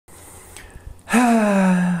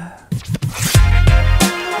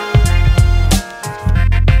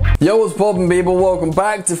Yo, what's poppin', people? Welcome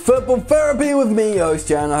back to Football Therapy with me, host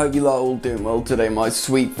Jan. I hope you lot are all doing well today, my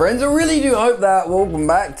sweet friends. I really do hope that. Welcome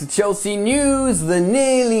back to Chelsea News, the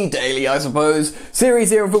nearly daily, I suppose,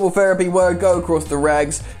 series here on Football Therapy where I go across the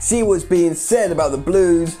rags, see what's being said about the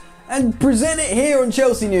Blues, and present it here on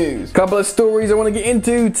Chelsea News. Couple of stories I want to get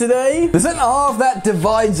into today. The centre half that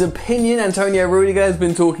divides opinion. Antonio Rudiger has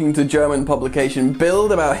been talking to German publication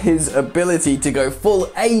Bild about his ability to go full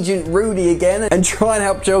Agent Rudi again and try and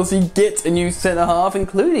help Chelsea get a new centre half,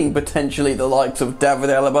 including potentially the likes of David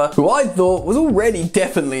Alaba, who I thought was already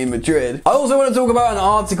definitely in Madrid. I also want to talk about an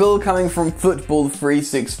article coming from Football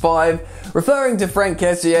 365 referring to Franck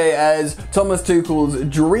Kessie as Thomas Tuchel's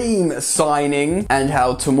dream signing and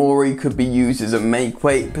how Tomori could be used as a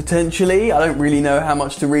makeweight potentially. I don't really know how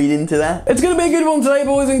much to read into that. It's going to be a good one today,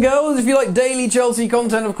 boys and girls. If you like daily Chelsea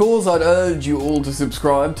content, of course, I'd urge you all to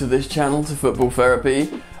subscribe to this channel, to Football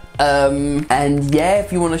Therapy. And yeah,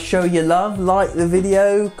 if you want to show your love, like the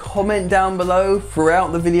video, comment down below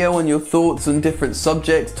throughout the video on your thoughts on different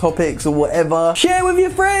subjects, topics, or whatever. Share with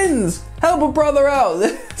your friends! Help a brother out!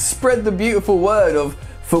 Spread the beautiful word of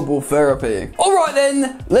Football Therapy. Alright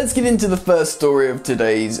then, let's get into the first story of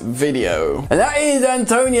today's video. And that is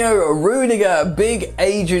Antonio Rudiger, big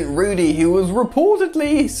Agent Rudi, who was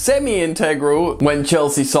reportedly semi-integral when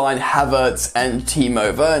Chelsea signed Havertz and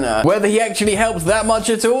Timo Werner. Whether he actually helped that much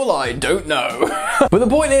at all, I don't know. But the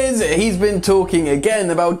point is, he's been talking again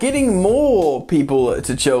about getting more people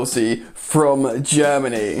to Chelsea from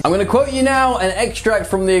Germany. I'm going to quote you now an extract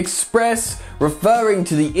from the Express referring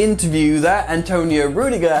to the interview that Antonio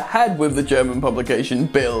Rudiger had with the German publication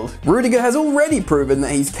Bild. Rudiger has already proven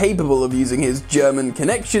that he's capable of using his German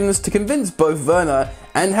connections to convince both Werner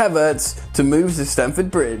and Havertz to move to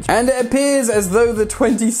Stamford Bridge. And it appears as though the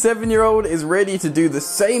 27-year-old is ready to do the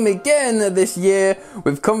same again this year,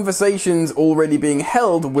 with conversations already being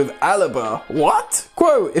held with Alaba. What?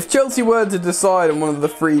 Quote, if Chelsea were to decide on one of the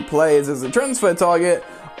three players as a transfer target,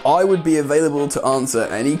 I would be available to answer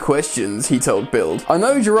any questions, he told Bild. I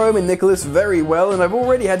know Jerome and Nicholas very well, and I've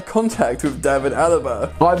already had contact with David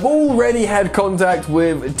Alaba.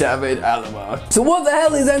 So what the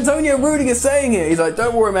hell is Antonio Rudiger saying here? He's like,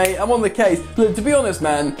 don't worry, mate, I'm on the case. Look, to be honest,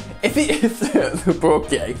 man, if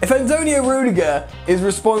Antonio Rudiger is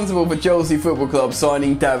responsible for Chelsea Football Club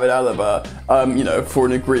signing David Alaba, you know, for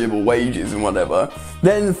an agreeable wages and whatever,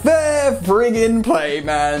 then fair friggin' play,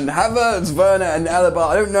 man. Havertz, Werner, and Alaba,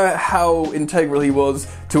 I don't know how integral he was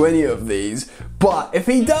to any of these, but if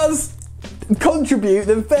he does contribute,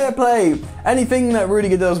 then fair play. Anything that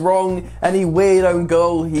Rudiger does wrong, any weird own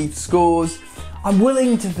goal he scores, I'm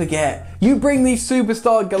willing to forget. You bring these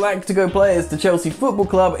superstar Galactico players to Chelsea Football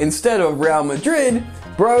Club instead of Real Madrid,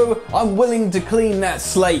 bro, I'm willing to clean that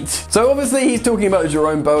slate. So obviously he's talking about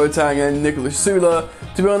Jerome Boateng and Nicolas Süle.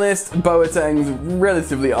 To be honest, Boateng's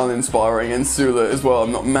relatively uninspiring, and Süle as well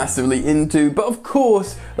I'm not massively into, but of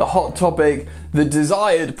course the hot topic, the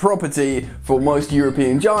desired property for most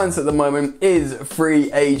European giants at the moment is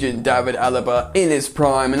free agent David Alaba in his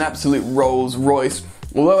prime, an absolute Rolls Royce.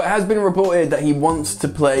 Although it has been reported that he wants to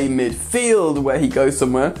play midfield where he goes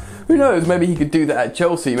somewhere. Who knows, maybe he could do that at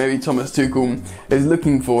Chelsea. Maybe Thomas Tuchel is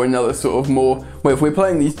looking for another sort of more, well, if we're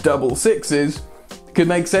playing these double sixes, could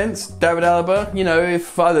make sense. David Alaba, you know,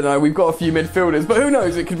 if, I don't know, we've got a few midfielders, but who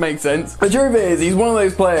knows, it could make sense. The truth is, he's one of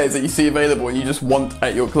those players that you see available and you just want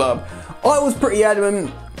at your club. I was pretty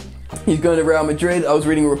adamant he's going to Real Madrid. I was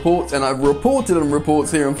reading reports, and I've reported on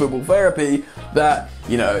reports here on Football Therapy that,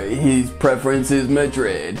 you know, his preference is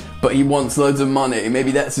Madrid, but he wants loads of money.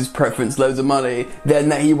 Maybe that's his preference, loads of money. Then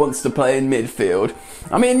that he wants to play in midfield.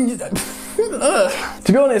 I mean, to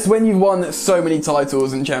be honest, when you've won so many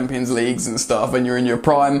titles and Champions Leagues and stuff, and you're in your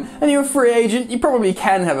prime, and you're a free agent, you probably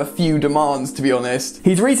can have a few demands, to be honest.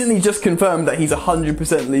 He's recently just confirmed that he's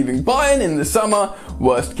 100% leaving Bayern in the summer,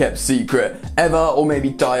 worst kept secret ever, or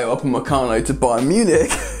maybe Dayo Upamecano to Bayern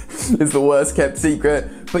Munich is the worst kept secret.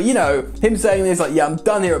 But you know, him saying this, like, yeah, I'm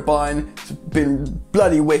done here at Bayern, it's been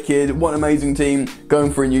bloody wicked, what an amazing team,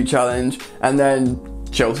 going for a new challenge, and then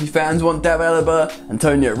Chelsea fans want David Alaba.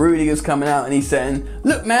 Antonio Rudiger's coming out and he's saying,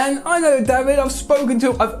 look man, I know David, I've spoken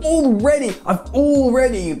to him, I've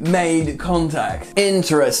already made contact.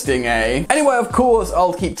 Interesting, eh? Anyway, of course,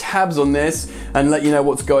 I'll keep tabs on this and let you know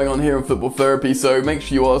what's going on here in Football Therapy, so make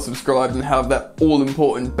sure you are subscribed and have that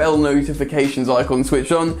all-important bell notifications icon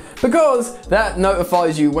switched on, because that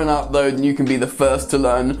notifies you when I upload and you can be the first to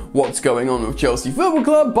learn what's going on with Chelsea Football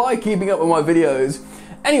Club by keeping up with my videos.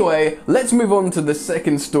 Anyway, let's move on to the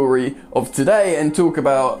second story of today and talk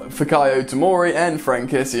about Fikayo Tomori and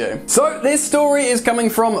Franck Kessie. So this story is coming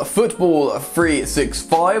from Football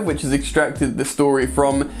 365, which has extracted the story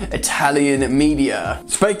from Italian media.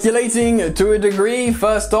 Speculating to a degree,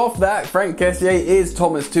 first off, that Franck Kessie is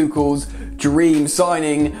Thomas Tuchel's dream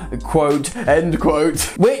signing, quote, end quote,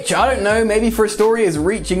 which, I don't know, maybe for a story is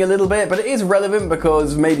reaching a little bit, but it is relevant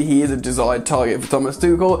because maybe he is a desired target for Thomas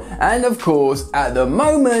Tuchel, and of course, at the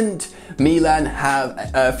moment, Milan have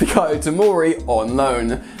Fikayo Tomori on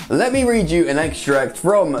loan. Let me read you an extract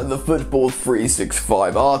from the Football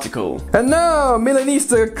 365 article. And now,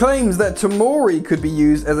 Milanista claims that Tomori could be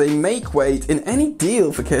used as a make-weight in any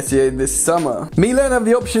deal for Kessié this summer. Milan have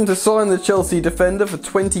the option to sign the Chelsea defender for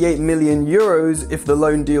 28 million euros if the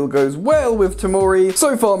loan deal goes well with Tomori,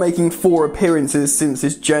 so far making 4 appearances since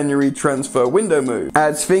his January transfer window move.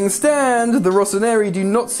 As things stand, the Rossoneri do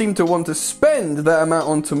not seem to want to spend that amount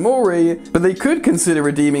on Tomori, but they could consider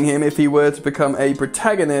redeeming him if he were to become a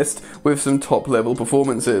protagonist with some top-level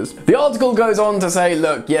performances. The article goes on to say,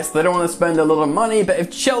 look, yes, they don't want to spend a lot of money, but if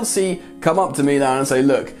Chelsea come up to Milan and say,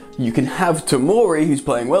 look, you can have Tomori, who's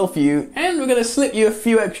playing well for you, and we're going to slip you a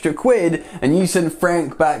few extra quid, and you send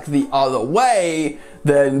Frank back the other way,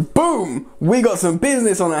 then boom, we got some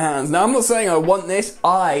business on our hands. Now, I'm not saying I want this.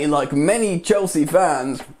 I, like many Chelsea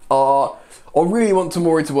fans, I really want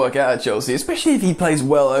Tomori to work out at Chelsea, especially if he plays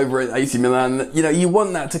well over at AC Milan. You know, you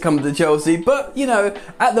want that to come to Chelsea, but, you know,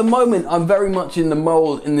 at the moment, I'm very much in the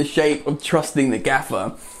mould, in the shape of trusting the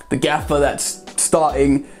gaffer. The gaffer that's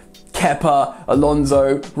starting Kepa,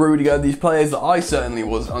 Alonso, Rudiger, these players that I certainly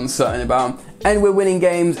was uncertain about. And we're winning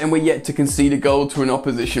games and we're yet to concede a goal to an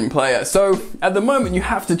opposition player. So, at the moment, you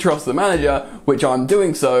have to trust the manager, which I'm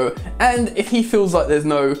doing so. And if he feels like there's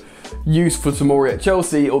no use for Tomori at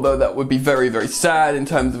Chelsea, although that would be very, very sad in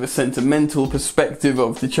terms of a sentimental perspective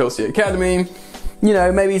of the Chelsea Academy. You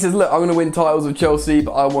know, maybe he says, look, I'm going to win titles with Chelsea,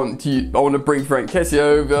 but I want to bring Franck Kessie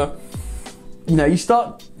over. You know, you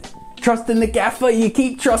start trusting the gaffer, you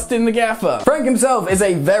keep trusting the gaffer. Frank himself is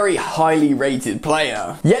a very highly rated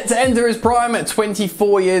player. Yet to enter his prime at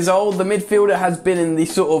 24 years old, the midfielder has been in the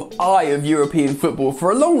sort of eye of European football for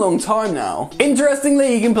a long, long time now.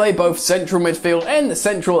 Interestingly, he can play both central midfield and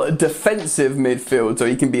central defensive midfield, so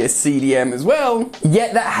he can be a CDM as well.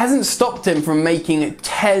 Yet that hasn't stopped him from making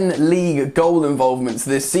 10 league goal involvements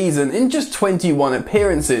this season in just 21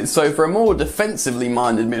 appearances, so for a more defensively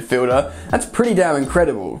minded midfielder, that's pretty damn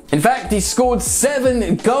incredible. In fact, he scored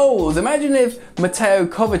 7 goals. Imagine if Mateo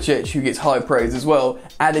Kovacic, who gets high praise as well,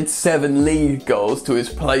 added 7 league goals to his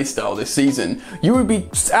playstyle this season. You would be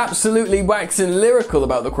absolutely waxing lyrical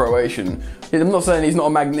about the Croatian. I'm not saying he's not a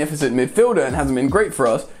magnificent midfielder and hasn't been great for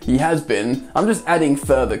us. He has been. I'm just adding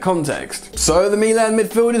further context. So the Milan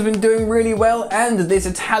midfield has been doing really well, and this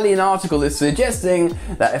Italian article is suggesting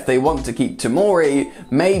that if they want to keep Tomori,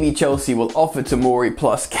 maybe Chelsea will offer Tomori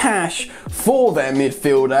plus cash for their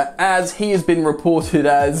midfielder, as he has been reported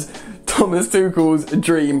as Thomas Tuchel's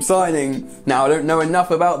dream signing. Now, I don't know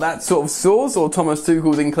enough about that sort of source or Thomas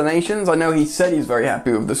Tuchel's inclinations. I know he said he's very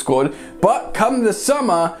happy with the squad, but come the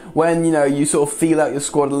summer, when, you know, you sort of feel out your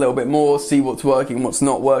squad a little bit more, see what's working, what's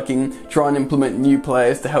not working, try and implement new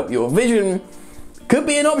players to help your vision, could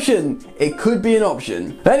be an option. It could be an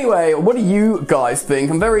option. Anyway, what do you guys think?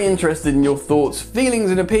 I'm very interested in your thoughts,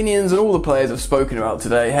 feelings and opinions on all the players I've spoken about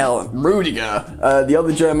today. Hell, Rudiger, the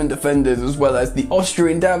other German defenders, as well as the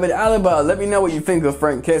Austrian David Alaba. Let me know what you think of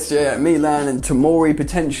Franck Kessie at Milan and Tomori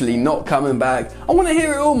potentially not coming back. I want to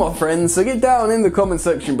hear it all, my friends, so get down in the comment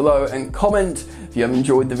section below and comment. If you have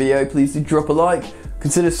enjoyed the video, please do drop a like.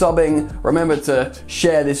 Consider subbing. Remember to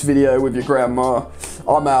share this video with your grandma.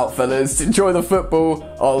 I'm out, fellas. Enjoy the football.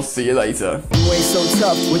 I'll see you later. You ain't so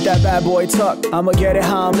tough with that bad boy tuck. I'ma get it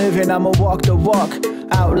how I'm living. I'ma walk the walk.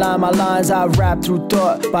 Outline my lines. I rap through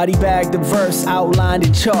thought. Body bag the verse. Outlined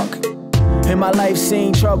in chalk. In my life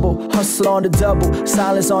seen trouble, hustle on the double,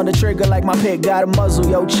 silence on the trigger like my pick got a muzzle.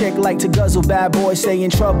 Yo, chick like to guzzle, bad boy stay in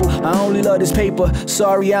trouble. I only love this paper,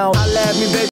 sorry I don't. I laugh me, baby.